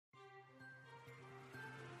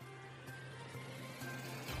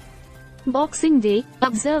Boxing Day,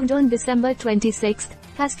 observed on December 26,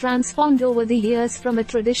 has transformed over the years from a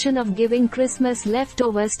tradition of giving Christmas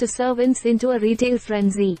leftovers to servants into a retail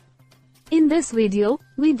frenzy. In this video,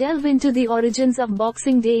 we delve into the origins of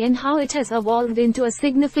Boxing Day and how it has evolved into a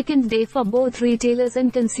significant day for both retailers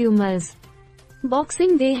and consumers.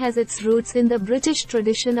 Boxing Day has its roots in the British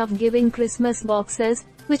tradition of giving Christmas boxes,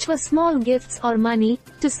 which were small gifts or money,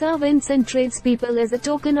 to servants and tradespeople as a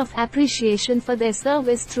token of appreciation for their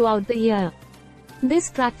service throughout the year. This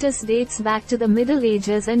practice dates back to the Middle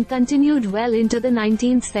Ages and continued well into the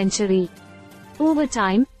 19th century. Over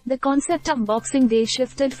time, the concept of Boxing Day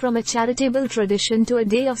shifted from a charitable tradition to a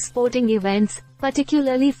day of sporting events,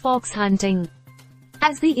 particularly fox hunting.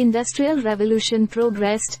 As the Industrial Revolution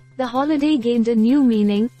progressed, the holiday gained a new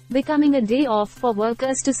meaning, becoming a day off for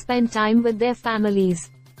workers to spend time with their families.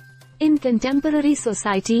 In contemporary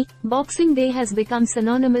society, Boxing Day has become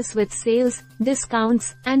synonymous with sales,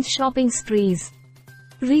 discounts, and shopping sprees.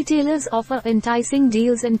 Retailers offer enticing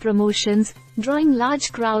deals and promotions, drawing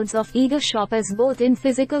large crowds of eager shoppers both in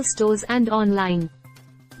physical stores and online.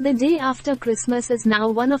 The day after Christmas is now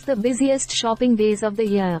one of the busiest shopping days of the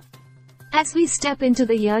year. As we step into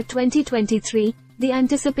the year 2023, the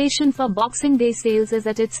anticipation for Boxing Day sales is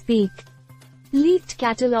at its peak. Leaked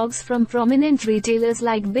catalogs from prominent retailers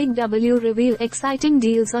like Big W reveal exciting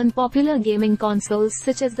deals on popular gaming consoles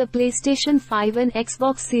such as the PlayStation 5 and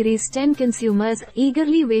Xbox Series 10. Consumers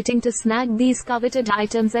eagerly waiting to snag these coveted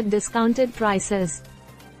items at discounted prices.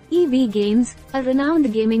 EB Games, a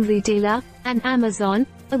renowned gaming retailer, and Amazon,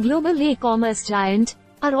 a global e-commerce giant,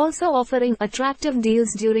 are also offering attractive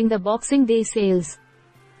deals during the Boxing Day sales.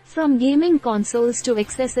 From gaming consoles to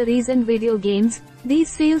accessories and video games, these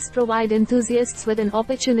sales provide enthusiasts with an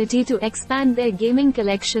opportunity to expand their gaming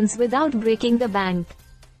collections without breaking the bank.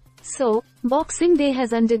 So, Boxing Day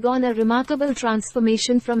has undergone a remarkable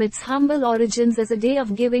transformation from its humble origins as a day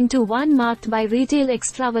of giving to one marked by retail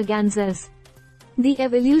extravaganzas. The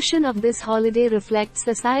evolution of this holiday reflects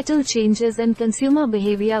societal changes and consumer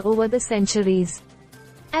behavior over the centuries.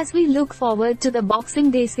 As we look forward to the Boxing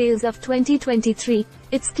Day sales of 2023,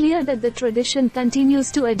 it's clear that the tradition continues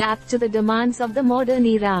to adapt to the demands of the modern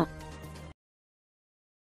era.